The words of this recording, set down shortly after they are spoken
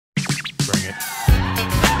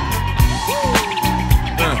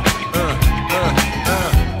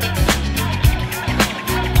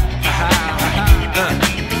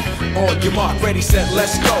your mark, ready, set,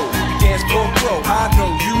 let's go. Dance floor pro, I know,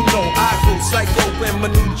 you know, I go psycho when my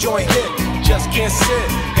new joint hit. Just can't sit,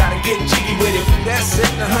 gotta get jiggy with it. That's it,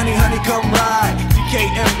 now honey, honey, come ride.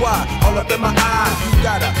 DKNY, all up in my eye. You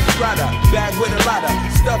got a rider, bag with a lot of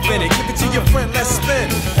stuff in it. Give it to your friend, let's spin.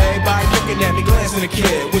 Everybody looking at me, glancing a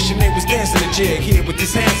kid. Wishing they was dancing a jig here with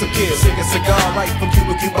this handsome kid. Take a cigar right from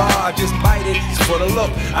Cuba Cuba, I just bite it. It's for the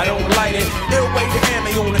look, I don't light it. They'll wait the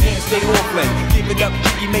hammer on the hand, stay on play. Give it up,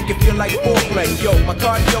 jiggy, make it feel like foreplay. Yo, my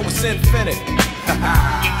cardio is infinite.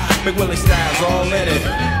 Big Willie style's all in it.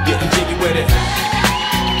 Getting jiggy with it.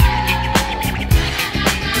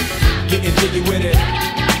 Getting jiggy with it.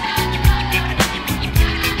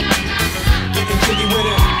 Getting jiggy with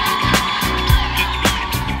it.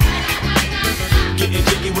 Getting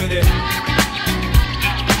jiggy with it.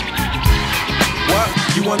 What?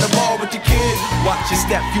 You on the ball with your kid? Watch your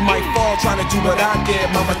step, you might fall trying to do what I did.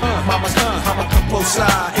 I'ma come close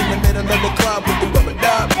side in the middle of the club with the rubber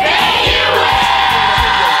dub.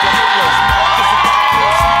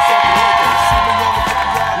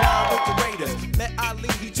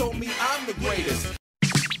 He told me I'm the greatest.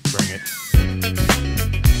 Bring it.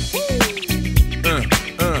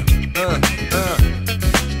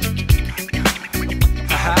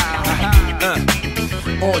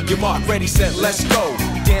 On your mark, ready, set, let's go.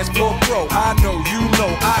 Dance floor pro, I know, you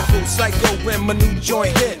know, I go psycho when my new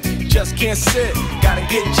joint hit. Just can't sit, gotta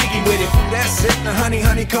get jiggy with it. That's it, now honey,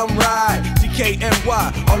 honey, come ride.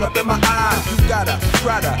 DKNY, all up in my eye. You got a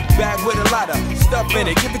rider, bag with a lot of stuff in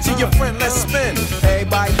it. Give it to your friend, let's spin.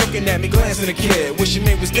 Everybody looking at me, glancing a kid. Wishing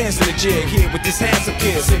they was dancing a jig here with this handsome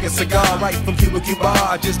kid. Take a cigar right from Cuba Cuba,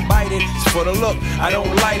 I just bite it. It's for the look, I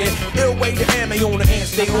don't light it. They'll wait the hammer on the hand,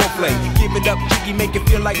 stay on play. Give it up, jiggy, make it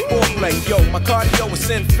feel like foreplay. Yo, my cardio is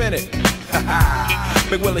infinite.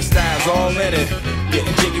 Big Willie style's all in it.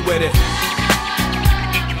 Getting jiggy with it.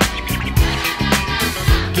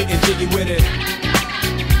 Getting jiggy with it.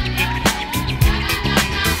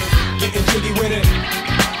 Getting jiggy with it.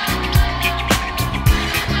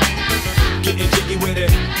 Getting jiggy with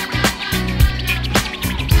it.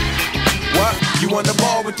 What? You on the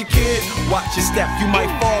ball with your kid? Watch your step, you might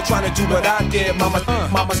fall trying to do what I did.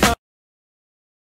 Mama's